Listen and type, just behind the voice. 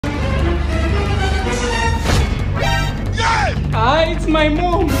my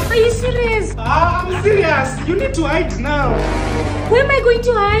mom. Are you serious? I'm serious. You need to hide now. Where am I going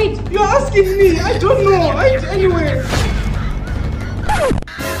to hide? You're asking me. I don't know. Hide anywhere.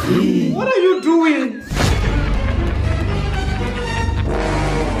 What are you doing?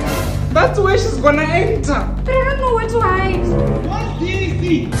 That's where she's gonna enter. But I don't know where to hide.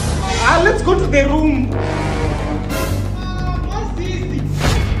 Mozisi. Let's go to the room. Mozisi.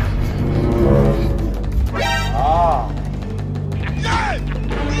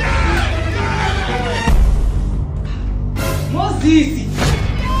 Mozisi.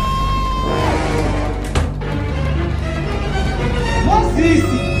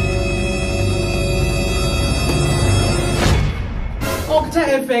 Mozisi.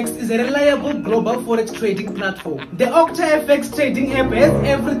 OctaFX is a reliable global forex trading platform. The OctaFX trading app has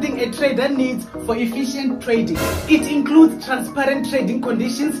everything a trader needs for efficient trading. It includes transparent trading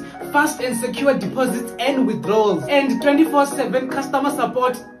conditions, fast and secure deposits and withdrawals, and 24/7 customer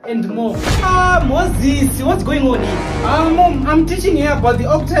support and more. Mozisi, what's going on here? Mom, I'm teaching you about the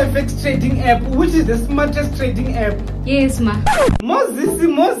OctaFX trading app, which is the smartest trading app. Yes, ma. Mozisi,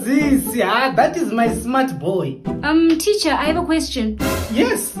 that is my smart boy. Teacher, I have a question.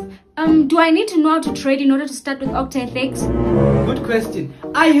 Yes. Do I need to know how to trade in order to start with OctaFX? Good question.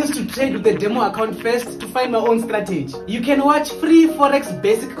 I used to trade with the demo account first to find my own strategy. You can watch free Forex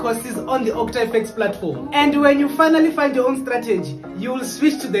basic courses on the OctaFX platform. And when you finally find your own strategy, you will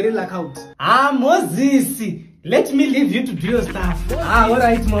switch to the real account. Mozisi, let me leave you to do your stuff.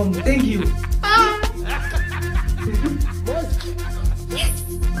 Alright, Mom. Thank you.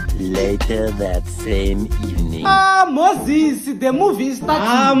 Later that same evening. Mozisi, the movie is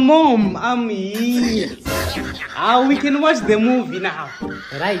starting. Mom, I'm here. We can watch the movie now.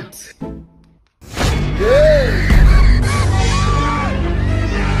 Right.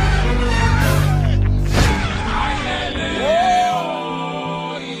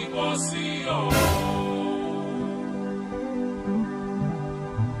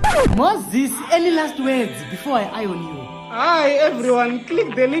 Mozisi, any last words before I iron you? Hi everyone,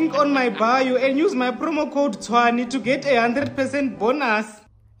 click the link on my bio and use my promo code Twani to get 100% bonus.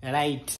 Right.